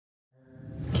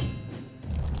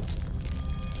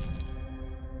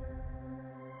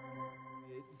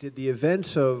did the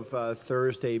events of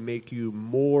Thursday make you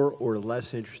more or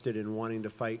less interested in wanting to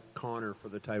fight Conor for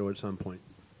the title at some point?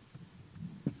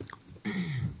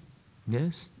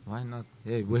 Yes, why not?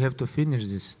 Hey, we have to finish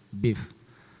this beef,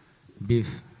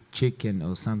 chicken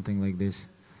or something like this.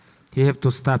 He have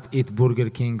to stop eat Burger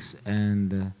Kings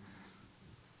and,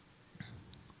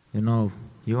 you know,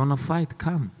 you wanna fight?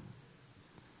 Come.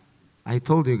 I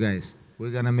told you guys, we're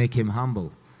gonna make him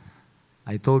humble.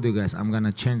 I told you guys, I'm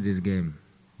gonna change this game,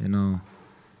 you know.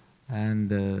 And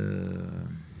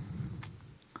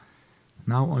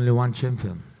now only one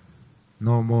champion.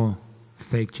 No more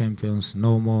fake champions,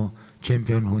 no more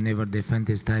champion who never defend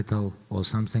his title or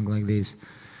something like this.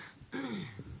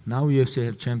 Now UFC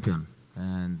have champion,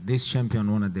 and this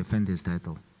champion wanna defend his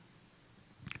title.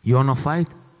 You wanna fight?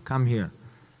 Come here.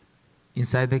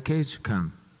 Inside the cage,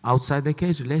 come. Outside the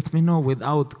cage, let me know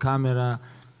without camera,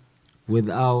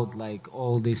 without like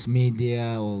all this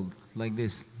media or like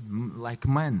this, like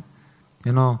man,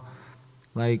 you know,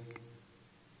 like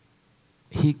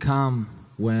he come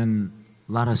when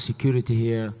a lot of security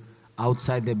here,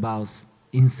 outside the bus,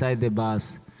 inside the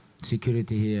bus,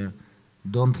 security here,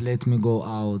 don't let me go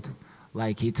out.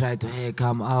 Like he tried to, hey,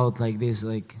 come out like this,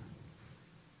 like,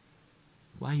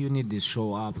 why you need this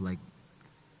show up? Like,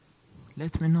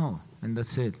 let me know, and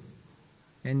that's it,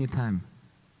 anytime.